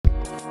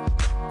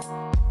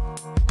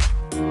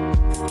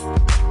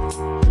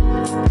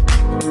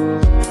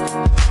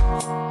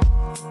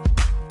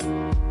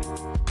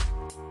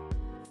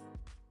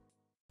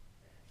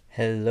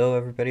Hello,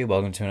 everybody.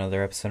 Welcome to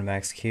another episode of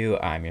Max Q.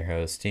 I'm your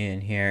host,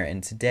 Ian, here,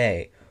 and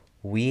today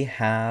we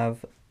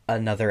have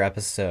another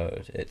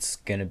episode. It's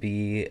going to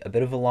be a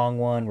bit of a long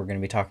one. We're going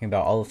to be talking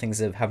about all the things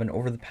that have happened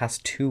over the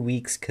past 2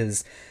 weeks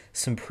because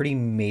some pretty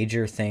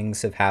major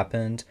things have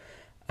happened.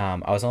 I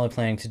was only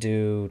planning to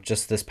do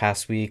just this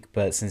past week,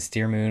 but since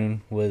Dear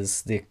Moon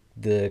was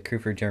the crew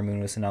for Dear Moon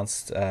was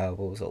announced, what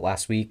was it,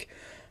 last week,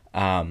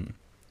 um,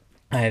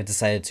 I have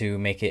decided to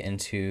make it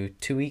into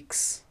 2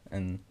 weeks,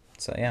 and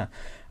so yeah.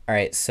 All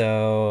right,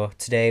 so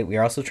today we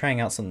are also trying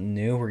out something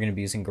new. We're going to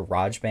be using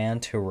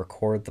GarageBand to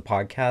record the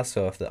podcast.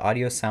 So if the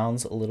audio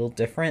sounds a little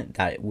different,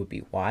 that would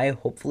be why.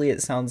 Hopefully,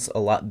 it sounds a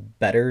lot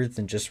better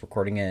than just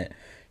recording it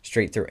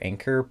straight through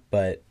Anchor,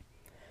 but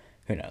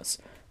who knows?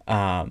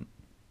 Um,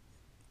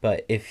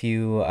 but if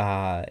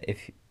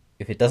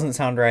it doesn't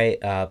sound right,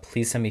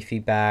 please send me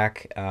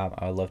feedback.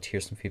 I would love to hear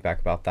some feedback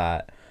about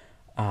that.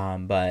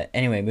 But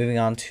anyway, moving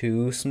on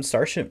to some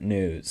Starship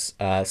news.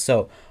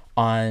 So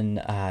on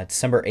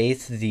December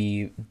 8th,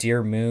 the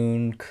Dear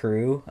Moon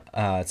crew,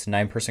 it's a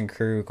 9-person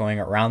crew going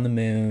around the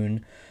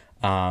moon.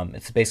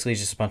 It's basically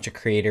just a bunch of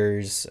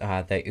creators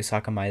that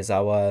Usaka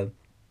Maezawa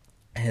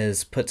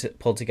has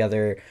pulled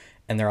together,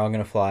 and they're all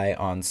gonna fly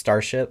on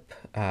Starship.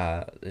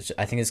 I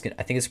think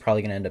it's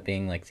probably gonna end up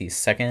being like the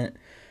second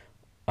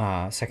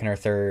or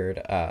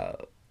third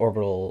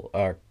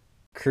orbital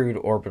crewed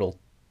orbital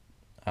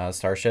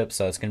starship.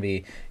 So it's gonna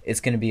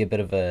be a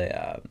bit of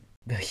a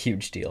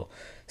huge deal.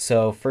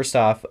 So first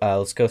off,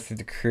 let's go through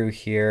the crew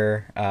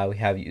here. We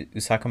have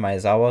Usaka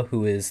Maezawa,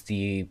 who is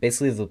the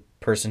basically the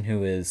person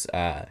who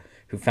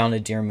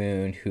founded Dear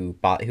Moon, who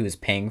is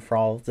paying for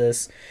all of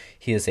this.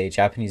 He is a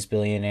Japanese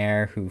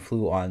billionaire who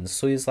flew on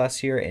Soyuz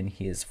last year, and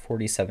he is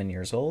 47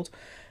 years old.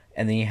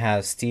 And then you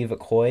have Steve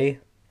Aoki.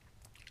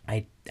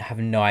 I have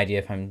no idea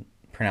if I'm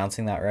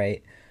pronouncing that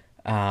right.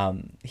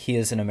 He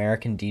is an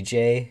American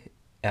DJ.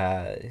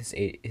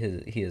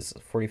 He is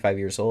 45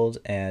 years old,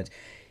 and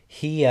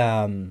he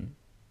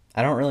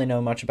I don't really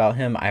know much about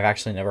him. I've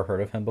actually never heard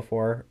of him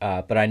before,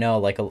 but I know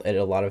like at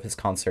a lot of his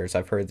concerts,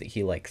 I've heard that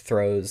he like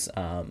throws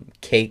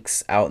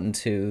cakes out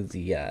into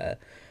the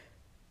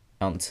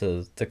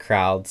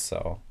crowd.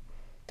 So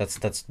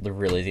that's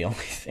really the only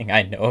thing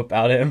I know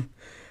about him.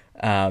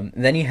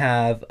 Then you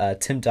have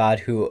Tim Dodd,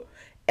 who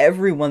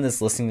everyone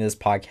that's listening to this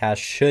podcast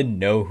should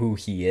know who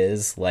he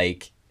is.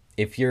 Like,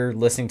 if you're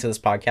listening to this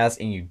podcast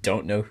and you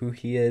don't know who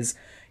he is,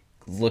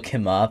 look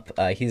him up.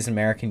 He's an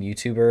American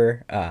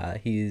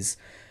YouTuber.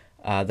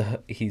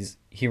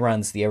 He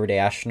runs the Everyday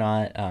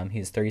Astronaut.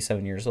 He's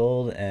 37 years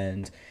old,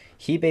 and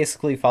he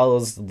basically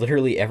follows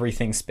literally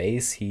everything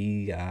space.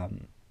 He's a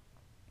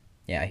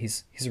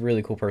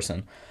really cool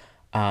person.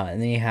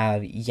 And then you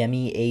have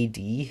Yemi AD,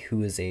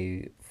 who is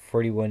a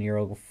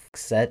 41-year-old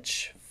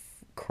sketch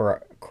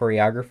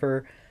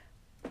choreographer.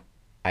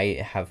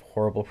 I have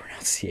horrible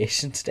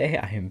pronunciation today.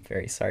 I am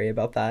very sorry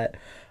about that.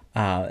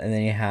 And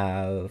then you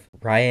have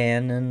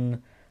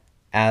Rhiannon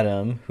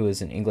Adam, who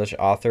is an English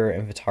author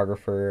and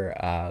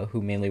photographer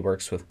who mainly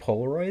works with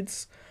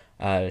Polaroids.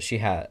 She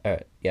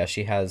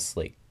has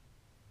like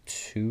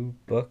 2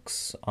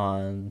 books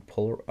on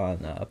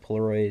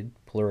Polaroid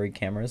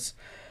cameras.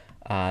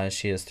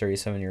 She is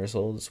 37 years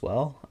old as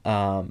well.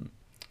 And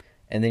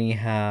then you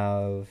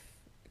have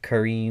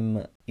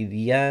Kareem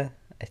Ilya,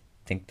 I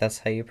think that's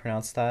how you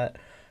pronounce that,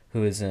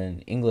 who is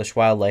an English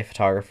wildlife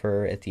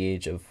photographer at the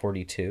age of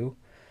 42.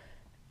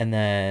 And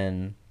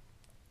then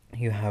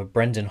you have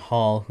Brendan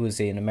Hall, who is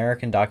an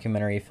American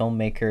documentary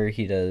filmmaker.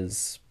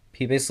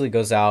 He basically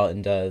goes out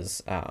and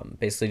does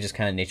basically just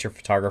kind of nature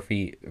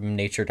photography,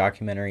 nature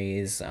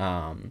documentaries.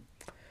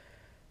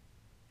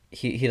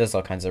 He does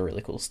all kinds of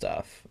really cool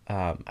stuff.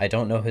 I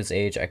don't know his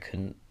age. I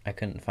couldn't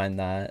find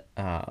that.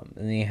 And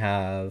then you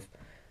have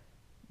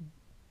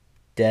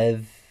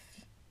Dev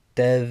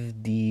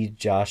D.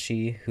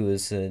 Joshi, who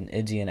is an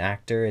Indian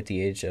actor at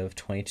the age of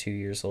 22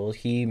 years old.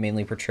 He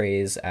mainly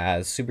portrays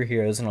as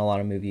superheroes in a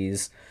lot of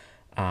movies.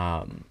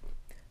 And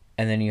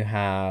then you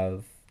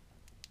have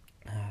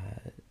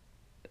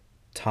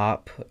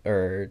Top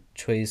or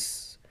Choi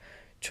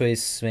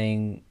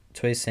Sang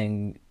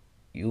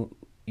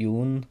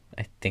Yoon.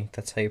 I think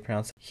that's how you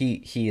pronounce it.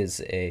 He is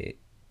a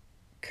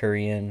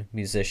Korean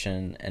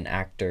musician and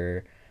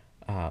actor.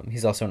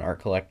 He's also an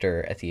art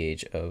collector at the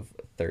age of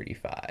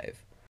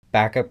 35.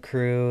 Backup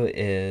crew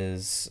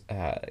is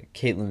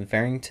Caitlin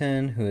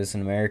Farrington, who is an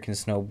American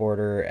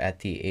snowboarder at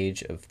the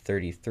age of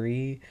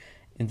 33,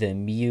 and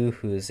then Miyu,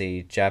 who is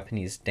a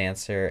Japanese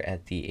dancer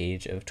at the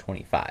age of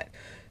 25.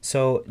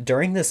 So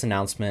during this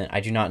announcement, I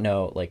do not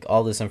know, like,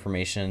 all this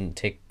information,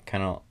 take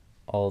kind of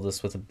all of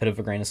this with a bit of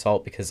a grain of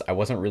salt, because I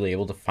wasn't really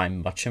able to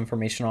find much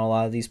information on a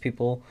lot of these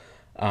people,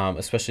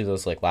 especially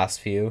those like last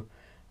few.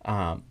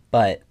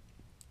 But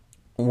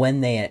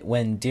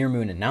when Dear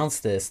Moon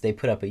announced this, they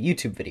put up a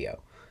YouTube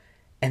video,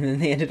 and then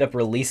they ended up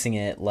releasing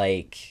it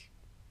like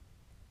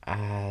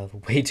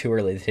way too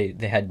early.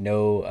 They had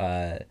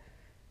no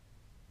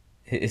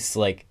it's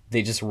like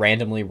they just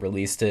randomly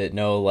released it,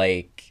 no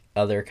like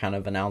other kind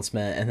of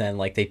announcement, and then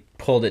like they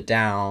pulled it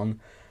down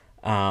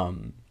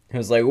It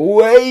was like,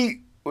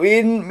 wait, we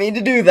didn't mean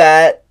to do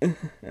that.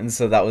 And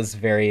so that was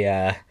very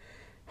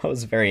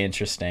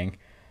interesting.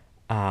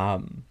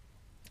 Um,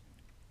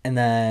 and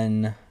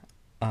then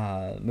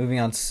moving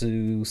on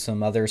to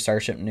some other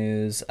Starship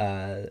news,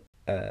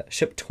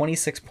 ship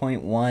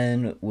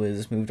 26.1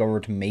 was moved over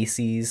to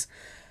Macy's.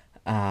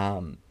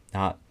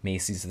 Not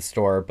Macy's the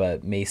store,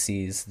 but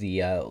Macy's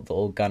the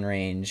old gun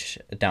range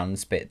down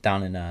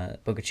in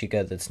Boca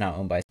Chica that's now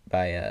owned by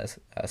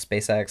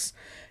SpaceX.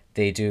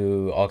 They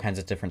do all kinds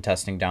of different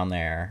testing down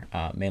there,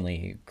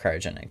 mainly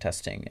cryogenic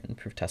testing and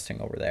proof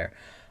testing over there.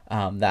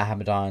 That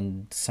happened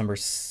on December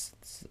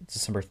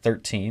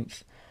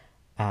 13th.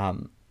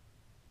 Um,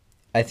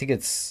 I think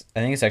it's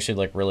actually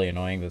like really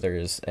annoying that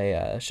there's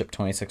a ship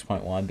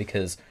 26.1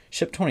 because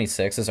ship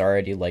 26 is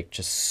already like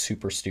just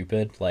super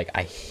stupid. Like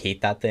I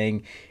hate that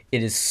thing.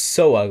 It is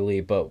so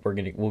ugly, but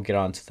we'll get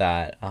on to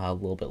that a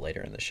little bit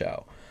later in the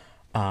show.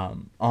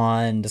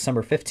 On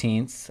December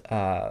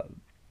 15th,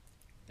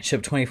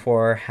 ship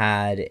 24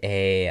 had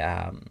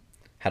a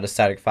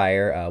static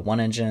fire, one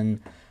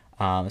engine.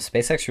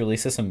 SpaceX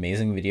released this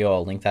amazing video.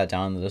 I'll link that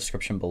down in the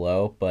description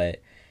below,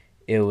 but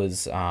it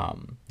was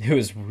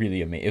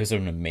really amazing. It was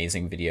an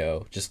amazing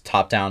video, just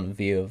top down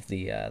view of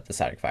the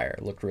static fire.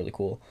 It looked really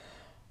cool.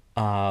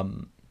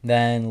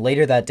 Then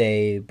later that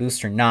day,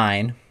 Booster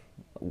 9,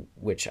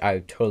 which I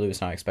totally was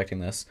not expecting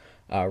this,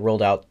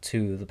 rolled out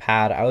to the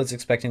pad. I was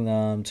expecting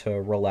them to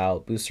roll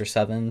out Booster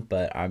 7,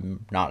 but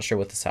I'm not sure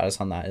what the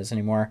status on that is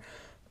anymore.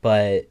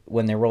 But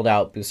when they rolled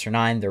out Booster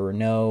 9, there were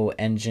no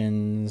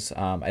engines.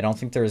 I don't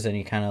think there was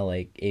any kind of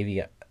like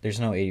I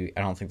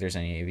don't think there's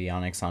any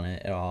avionics on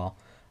it at all.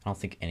 I don't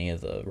think any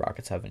of the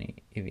rockets have any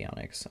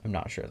avionics. I'm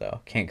not sure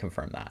though. Can't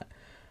confirm that.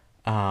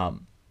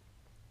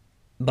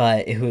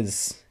 But it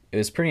was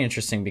pretty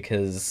interesting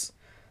because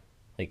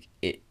like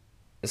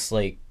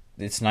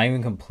it's not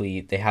even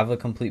complete. They have a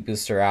complete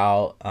booster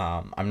out.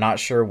 I'm not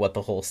sure what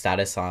the whole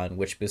status on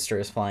which booster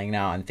is flying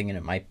now. I'm thinking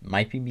it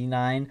might be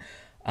B9,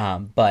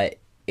 but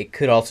it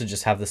could also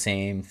just have the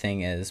same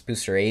thing as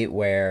Booster 8,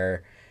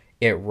 where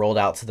it rolled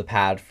out to the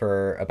pad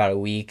for about a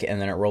week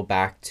and then it rolled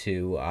back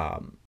to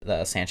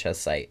the Sanchez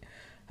site,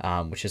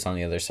 which is on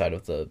the other side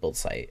of the build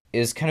site. It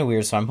was kind of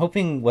weird. So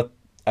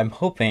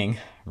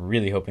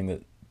really hoping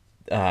that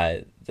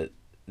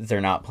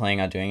they're not planning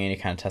on doing any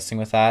kind of testing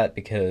with that,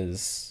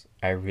 because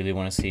I really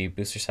want to see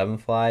Booster 7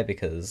 fly,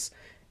 because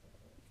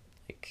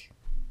like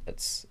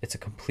it's a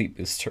complete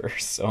booster.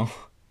 So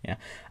yeah.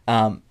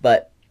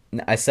 But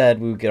I said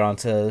we would get on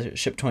to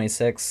ship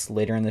 26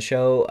 later in the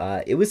show.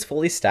 It was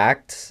fully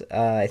stacked.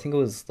 I think it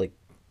was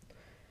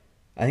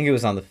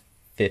on the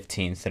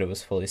 15th that it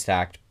was fully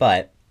stacked,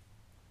 but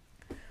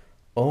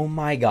oh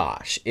my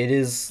gosh, it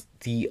is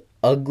the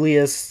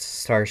ugliest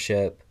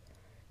Starship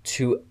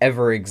to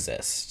ever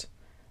exist.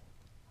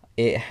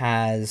 It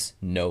has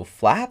no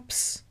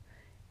flaps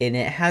and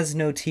it has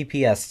no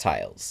TPS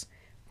tiles,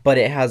 but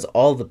it has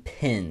all the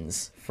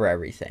pins for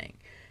everything.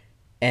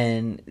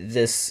 And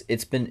it's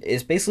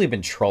basically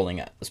been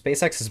trolling us.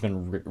 SpaceX has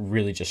been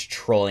really just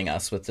trolling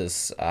us with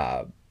this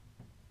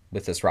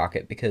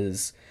rocket,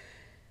 because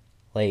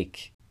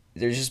like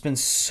there's just been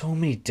so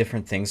many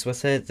different things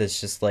with it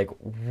that's just like,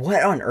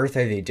 what on earth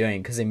are they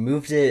doing? Because they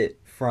moved the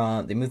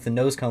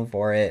nose cone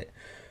for it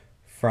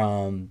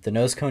from the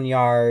nose cone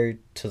yard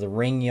to the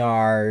ring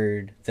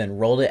yard, then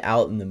rolled it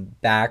out and then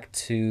back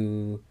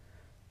to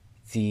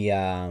the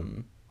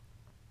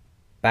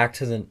back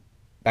to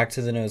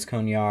the nose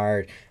cone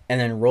yard, and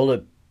then rolled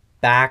it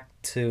back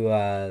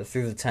to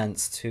through the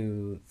tents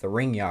to the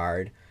ring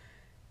yard,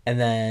 and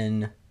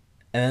then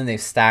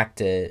they've stacked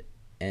it,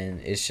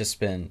 and it's just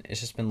been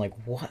like,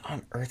 what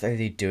on earth are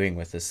they doing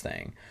with this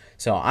thing?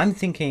 So I'm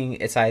thinking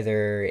it's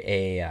either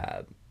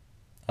a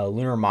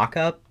lunar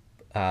mock-up,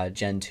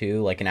 Gen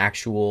 2, like an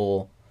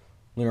actual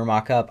lunar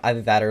mock-up,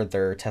 either that or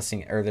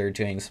they're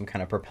doing some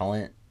kind of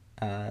propellant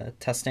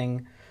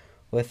testing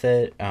with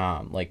it,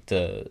 like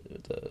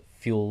the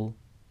fuel,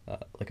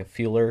 like a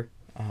fueler.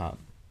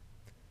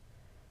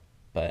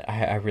 But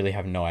I really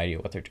have no idea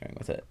what they're doing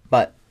with it.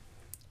 But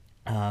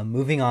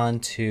moving on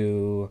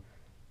to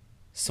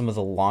some of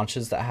the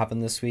launches that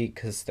happened this week,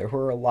 because there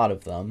were a lot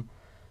of them.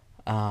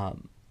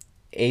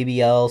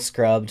 ABL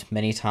scrubbed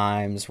many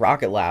times.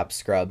 Rocket Lab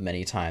scrubbed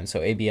many times. So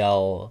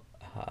ABL,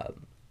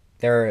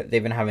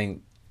 they've been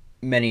having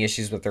many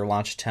issues with their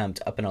launch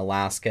attempt up in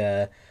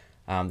Alaska.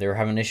 They were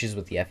having issues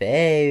with the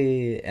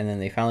FAA, and then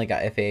they finally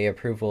got FAA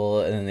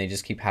approval, and then they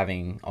just keep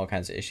having all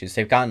kinds of issues.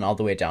 They've gotten all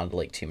the way down to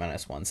like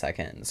T-1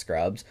 second in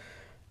scrubs.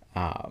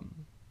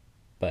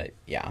 But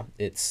yeah,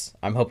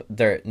 I'm hoping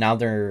their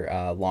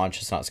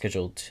launch is not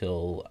scheduled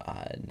till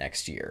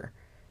next year,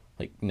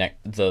 I think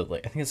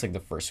it's like the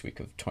first week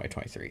of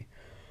 2023.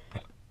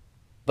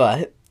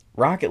 But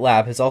Rocket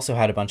Lab has also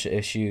had a bunch of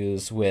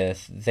issues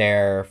with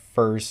their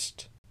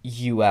first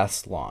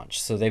US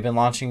launch. So they've been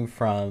launching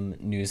from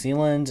New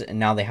Zealand, and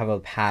now they have a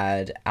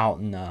pad out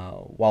in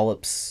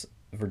Wallops,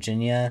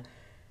 Virginia,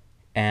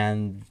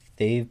 and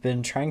they've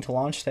been trying to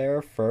launch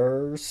there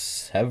for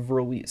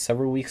several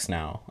weeks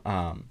now.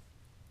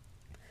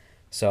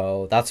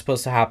 So that's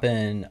supposed to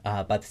happen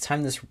by the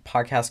time this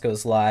podcast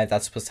goes live.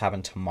 That's supposed to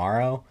happen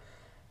tomorrow.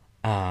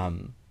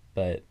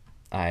 But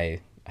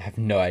I have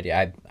no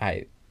idea.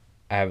 I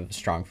have a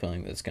strong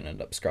feeling that it's going to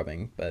end up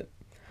scrubbing. But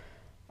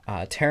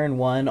Terran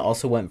 1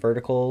 also went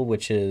vertical,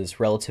 which is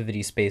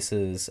Relativity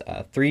Space's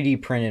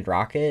 3D printed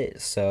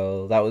rocket.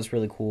 So that was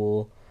really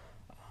cool.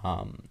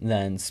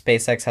 Then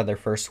SpaceX had their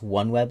first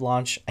OneWeb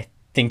launch. I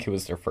think it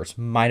was their first,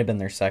 might have been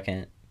their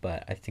second,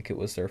 but I think it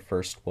was their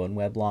first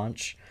OneWeb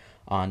launch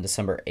on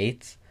December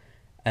 8th.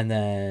 And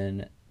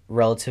then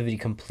Relativity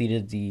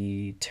completed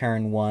the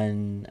Terran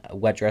 1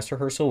 wet dress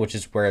rehearsal, which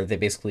is where they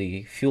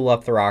basically fuel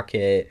up the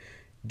rocket,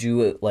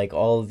 do it like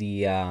all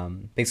the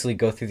basically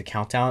go through the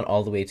countdown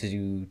all the way to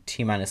do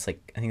T minus,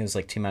 like I think it was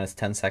like T minus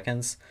 10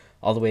 seconds,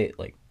 all the way,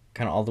 like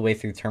kind of all the way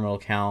through terminal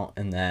count,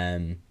 and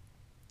then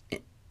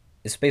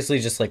it's basically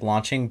just like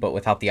launching but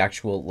without the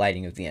actual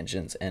lighting of the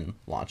engines and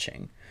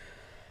launching.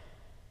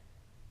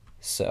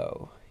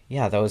 So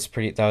yeah, that's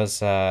pretty cool.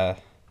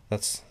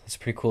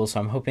 So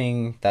I'm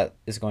hoping that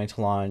is going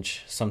to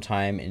launch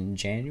sometime in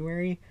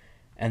January.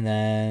 And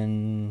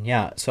then,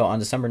 yeah, so on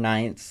December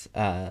 9th,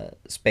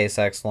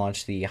 SpaceX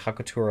launched the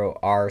Hakutaro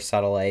R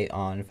satellite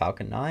on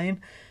Falcon 9.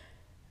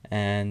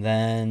 And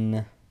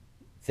then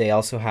they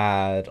also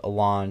had a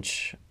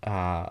launch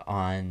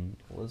on,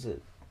 what was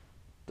it,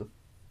 the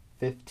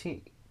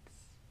 15th?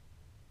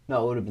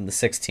 No, it would have been the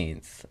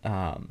 16th.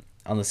 On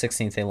the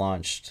 16th, they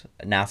launched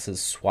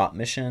NASA's SWAP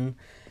mission.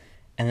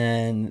 And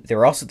then they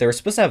were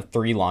supposed to have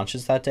 3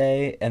 launches that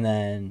day, and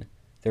then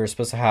they were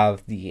supposed to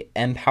have the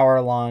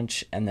mPOWER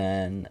launch and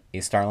then a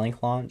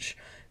Starlink launch.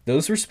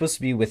 Those were supposed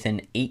to be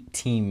within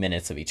 18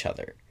 minutes of each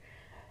other,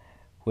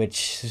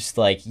 which is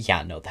like,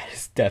 yeah, no, that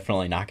is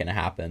definitely not going to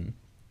happen.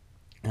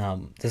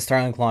 The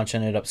Starlink launch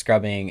ended up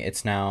scrubbing.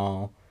 It's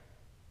now,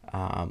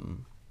 I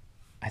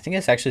think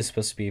it's actually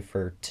supposed to be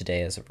for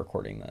today as of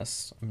recording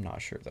this. I'm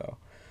not sure though.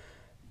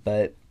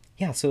 But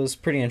yeah, so it was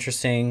pretty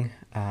interesting.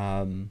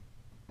 But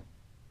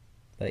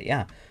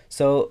yeah,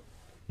 so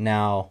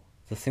now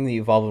the thing that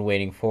you've all been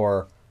waiting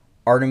for,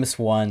 Artemis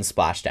 1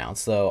 splashdown.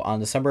 So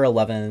on December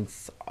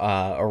 11th,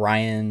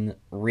 Orion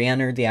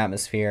re-entered the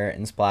atmosphere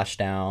and splashed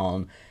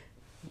down,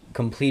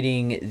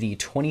 completing the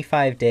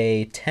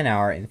 25-day,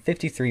 10-hour, and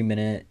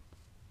 53-minute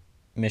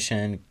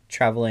mission,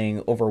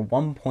 traveling over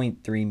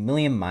 1.3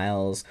 million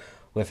miles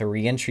with a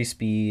re-entry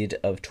speed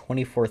of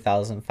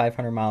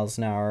 24,500 miles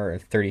an hour or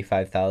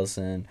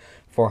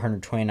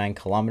 35,429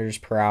 kilometers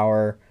per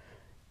hour,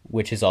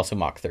 which is also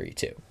Mach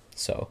 32.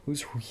 So it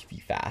was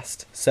really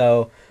fast.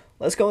 So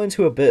let's go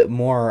into a bit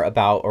more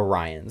about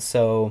Orion.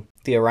 So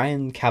the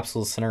Orion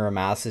capsule's center of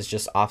mass is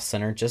just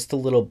off-center just a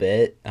little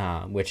bit,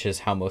 which is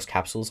how most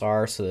capsules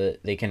are, so that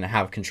they can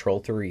have control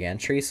through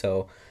re-entry.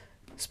 So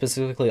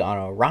specifically on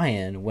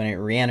Orion, when it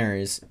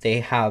re-enters,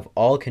 they have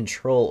all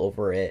control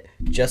over it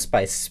just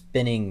by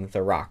spinning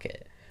the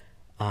rocket.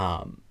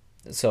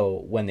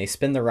 So when they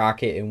spin the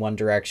rocket in one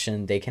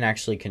direction, they can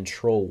actually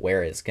control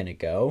where it's going to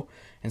go.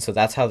 And so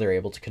that's how they're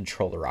able to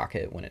control the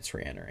rocket when it's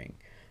re-entering,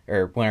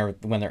 or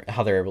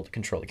how they're able to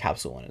control the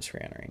capsule when it's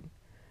re-entering.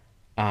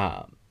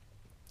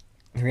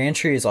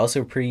 Re-entry is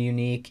also pretty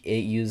unique.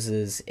 It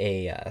uses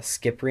a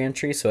skip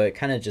re-entry, so it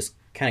kind of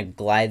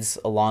glides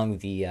along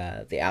the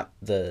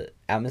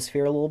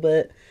atmosphere a little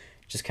bit.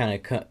 Just kind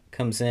of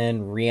comes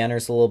in,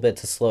 re-enters a little bit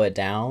to slow it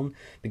down,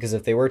 because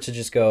if they were to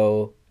just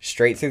go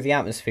straight through the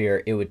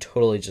atmosphere, it would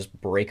totally just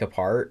break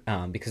apart,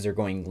 because they're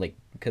going like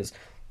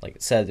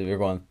it said, they're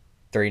going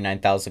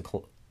 39,000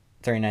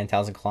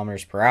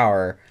 kilometers per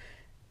hour.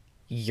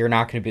 You're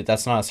not going to be,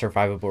 that's not a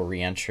survivable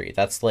re-entry.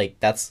 That's like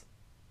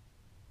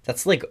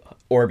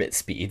orbit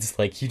speeds.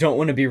 Like, you don't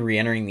want to be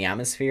re-entering the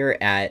atmosphere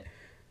at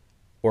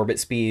orbit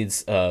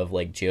speeds of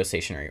like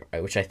geostationary,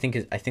 which I think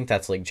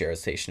that's like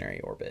geostationary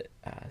orbit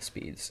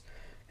speeds.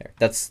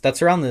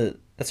 That's around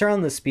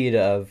the speed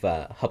of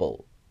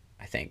Hubble,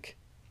 I think.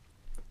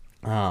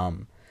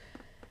 And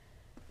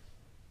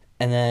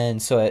then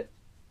so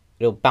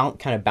it'll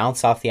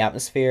bounce off the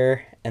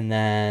atmosphere, and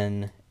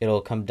then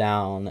it'll come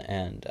down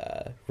and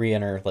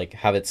re-enter, like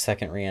have its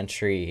second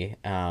re-entry.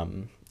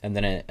 And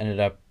then it ended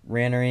up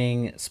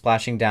re-entering,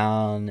 splashing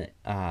down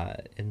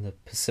in the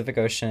Pacific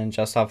Ocean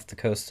just off the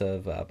coast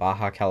of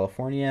Baja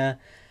California.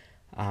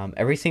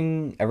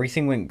 Everything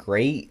went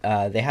great.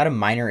 They had a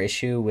minor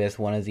issue with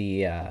one of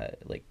the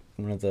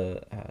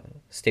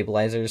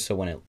stabilizers.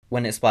 So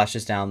when it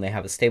splashes down, they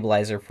have a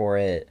stabilizer for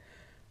it.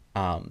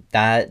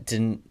 That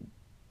didn't.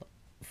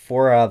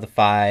 4 out of the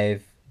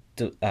 5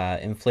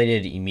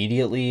 inflated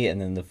immediately,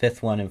 and then the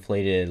 5th one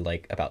inflated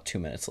like about 2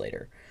 minutes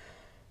later.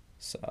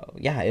 So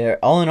yeah,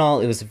 all in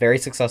all, it was a very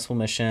successful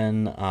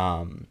mission.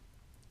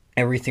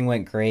 Everything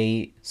went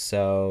great.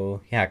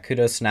 So yeah,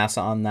 kudos to NASA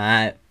on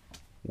that.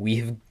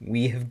 We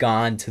have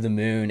gone to the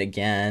moon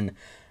again.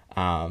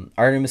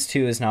 Artemis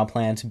 2 is now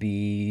planned to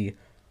be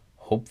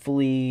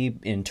hopefully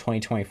in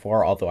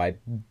 2024, although I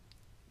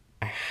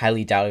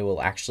highly doubt it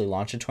will actually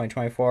launch in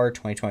 2024.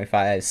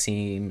 2025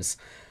 seems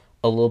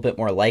a little bit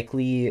more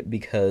likely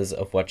because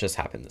of what just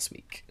happened this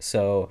week.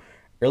 So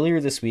earlier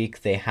this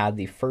week they had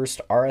the first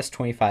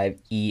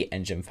RS-25E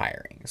engine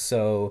firing.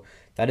 So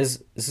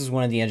this is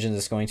one of the engines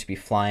that's going to be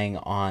flying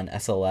on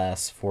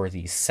SLS for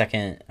the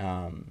second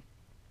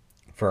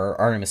for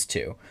Artemis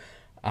 2.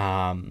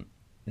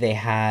 They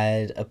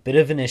had a bit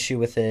of an issue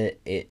with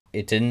it.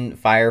 It didn't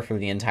fire for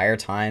the entire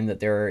time that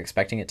they were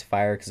expecting it to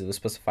fire, because it was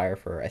supposed to fire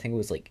for, I think it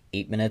was like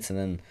 8 minutes, and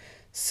then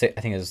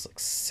I think it was like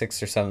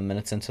 6 or 7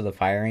 minutes into the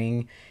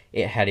firing,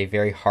 it had a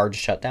very hard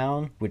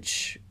shutdown,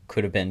 which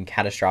could have been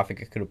catastrophic.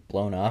 It could have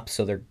blown up.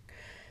 So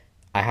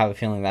I have a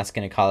feeling that's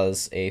going to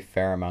cause a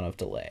fair amount of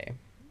delay.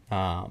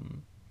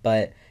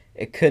 But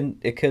it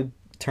could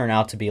turn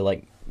out to be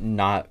like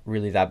not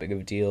really that big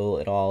of a deal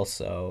at all.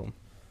 So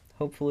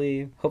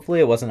hopefully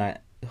it wasn't.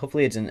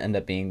 Hopefully it didn't end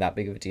up being that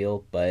big of a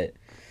deal, but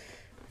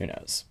who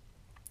knows.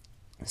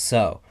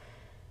 So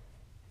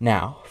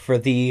now for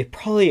the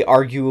probably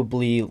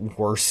arguably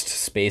worst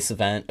space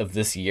event of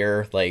this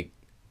year, like,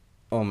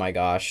 oh my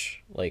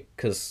gosh, like,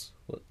 because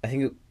I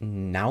think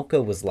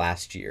Nauka was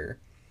last year.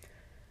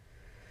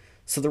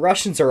 So the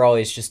Russians are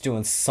always just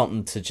doing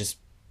something to just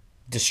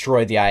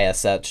destroy the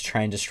ISS, to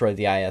try and destroy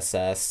the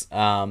ISS.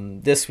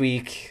 This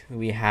week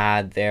we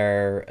had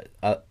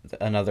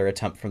another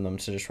attempt from them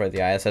to destroy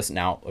the ISS.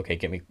 Now, okay,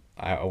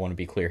 I want to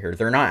be clear here.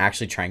 They're not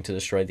actually trying to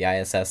destroy the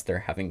ISS. They're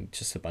having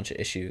just a bunch of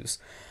issues.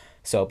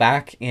 So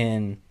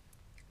the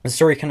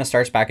story kind of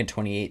starts back in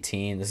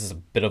 2018. This is a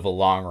bit of a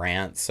long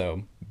rant,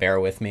 so bear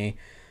with me.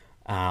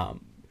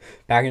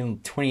 Back in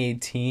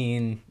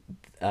 2018,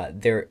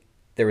 there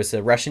was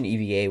a Russian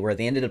EVA where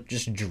they ended up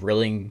just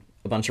drilling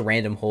a bunch of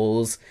random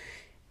holes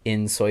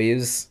in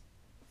Soyuz.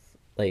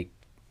 Like,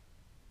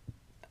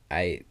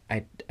 I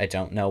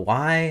don't know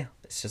why.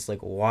 It's just like,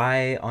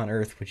 why on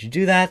earth would you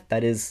do that?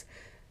 That is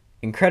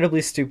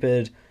incredibly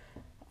stupid.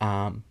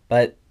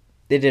 But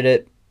they did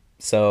it,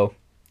 so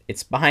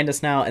it's behind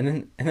us now.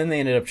 And then they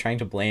ended up trying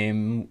to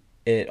blame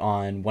it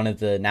on one of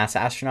the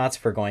NASA astronauts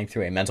for going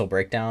through a mental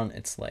breakdown.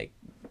 It's like,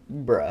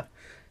 bruh,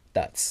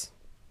 that's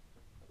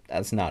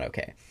not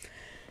okay.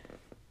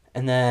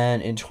 And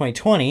then in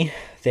 2020,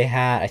 they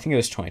had, I think it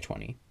was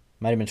 2020,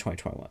 might have been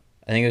 2021.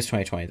 I think it was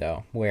 2020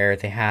 though, where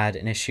they had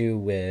an issue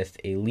with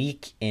a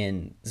leak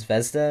in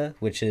Zvezda,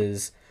 which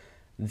is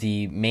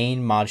the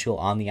main module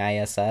on the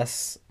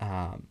ISS.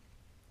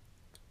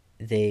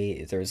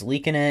 There was a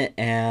leak in it,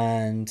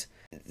 and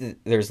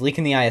there was a leak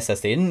in the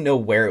ISS. They didn't know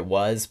where it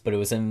was, but it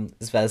was in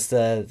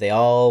Zvezda. They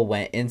all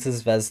went into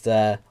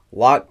Zvezda,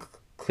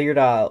 cleared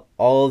out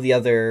all the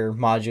other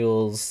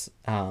modules,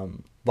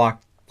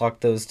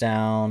 locked those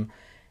down,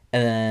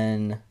 and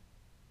then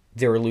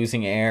they were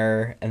losing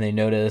air, and they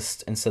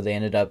noticed, and so they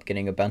ended up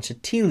getting a bunch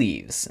of tea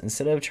leaves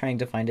instead of trying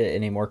to find it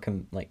in a more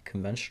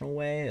conventional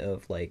way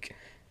of like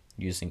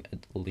using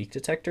a leak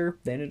detector.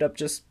 They ended up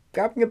just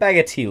grabbing a bag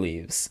of tea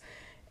leaves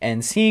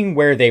and seeing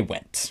where they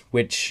went,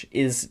 which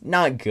is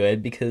not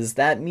good, because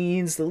that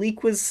means the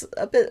leak was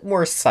a bit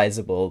more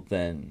sizable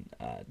than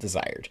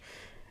desired.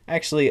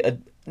 Actually,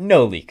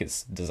 no leak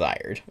is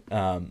desired.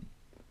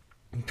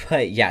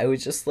 But yeah, it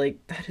was just like,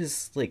 that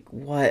is like,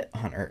 what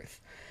on earth?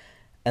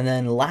 And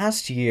then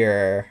last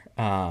year,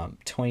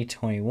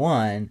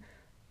 2021,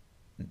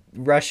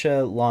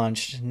 Russia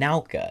launched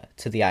Nauka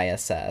to the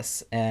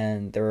ISS,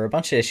 and there were a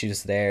bunch of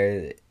issues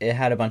there. It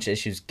had a bunch of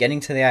issues getting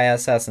to the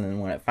ISS, and then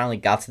when it finally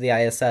got to the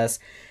ISS,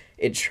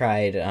 it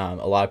tried,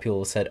 a lot of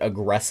people said,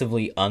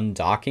 aggressively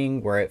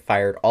undocking, where it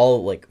fired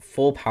all, like,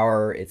 full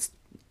power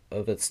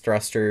of its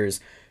thrusters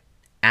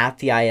at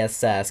the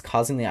ISS,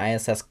 causing the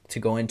ISS to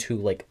go into,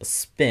 like, a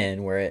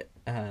spin, where it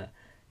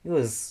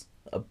was...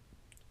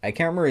 I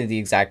can't remember the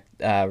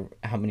exact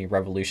how many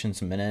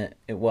revolutions a minute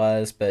it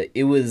was, but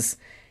it was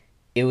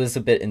a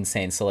bit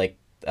insane. So like,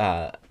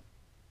 it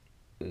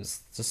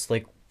was just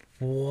like,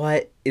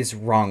 what is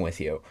wrong with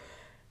you?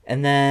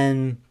 And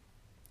then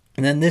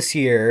this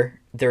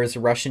year there was a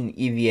Russian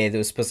EVA that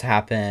was supposed to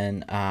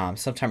happen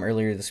sometime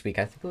earlier this week.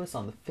 I think it was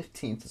on the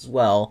 15th as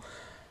well,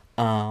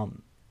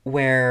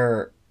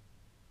 where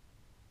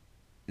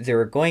they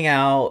were going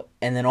out,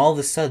 and then all of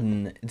a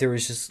sudden there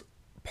was just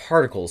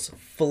particles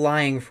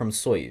flying from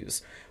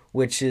Soyuz,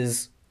 which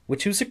was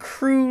a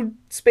crewed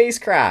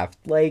spacecraft.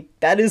 Like,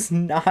 that is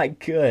not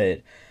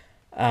good.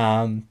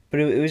 But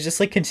it was just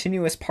like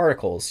continuous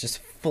particles just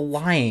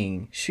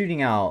flying,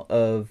 shooting out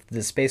of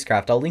the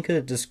spacecraft. I'll link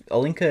a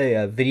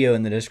video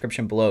in the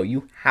description below.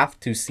 You have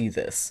to see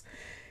this.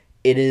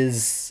 It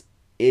is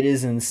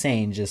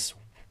insane just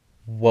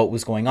what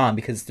was going on,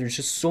 because there's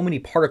just so many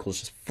particles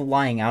just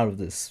flying out of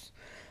this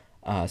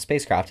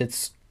spacecraft.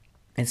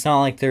 It's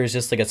not like there's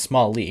just like a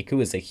small leak. It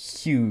was a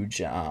huge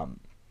leak,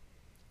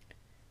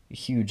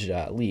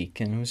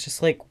 and it was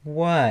just like,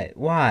 what?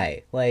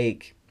 Why?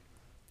 Like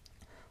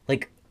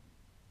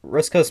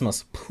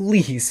Roscosmos,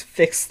 please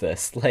fix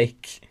this.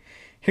 Like,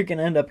 you're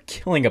gonna end up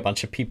killing a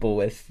bunch of people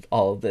with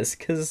all of this,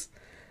 because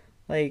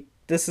like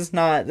this is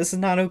not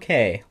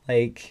okay.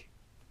 Like,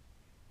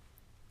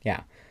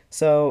 yeah.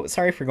 So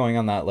sorry for going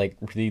on that like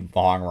really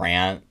long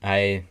rant.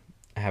 I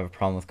have a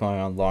problem with going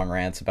on long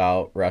rants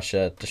about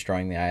Russia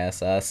destroying the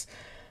ISS.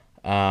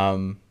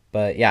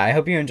 But yeah, I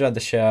hope you enjoyed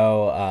the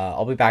show.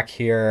 I'll be back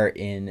here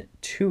in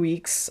 2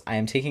 weeks. I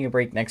am taking a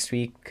break next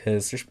week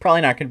because there's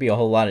probably not going to be a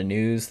whole lot of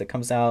news that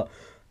comes out.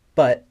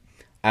 But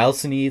I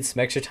also need some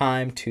extra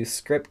time to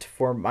script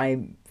for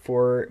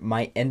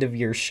my end of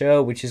year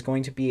show, which is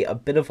going to be a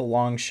bit of a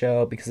long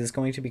show because it's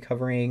going to be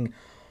covering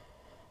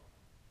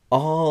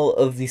all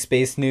of the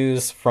space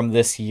news from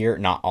this year.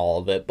 Not all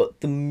of it,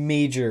 but the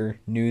major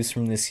news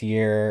from this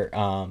year.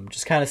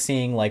 Just kind of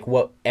seeing like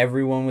what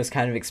everyone was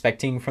kind of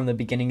expecting from the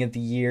beginning of the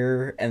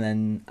year, and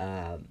then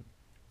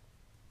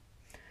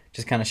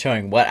just kind of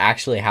showing what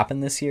actually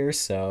happened this year.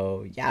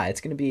 So yeah,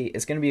 it's gonna be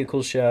a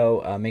cool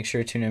show. Make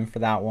sure to tune in for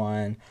that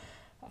one.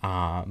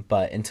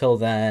 But until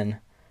then,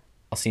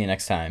 I'll see you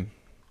next time.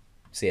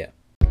 See ya.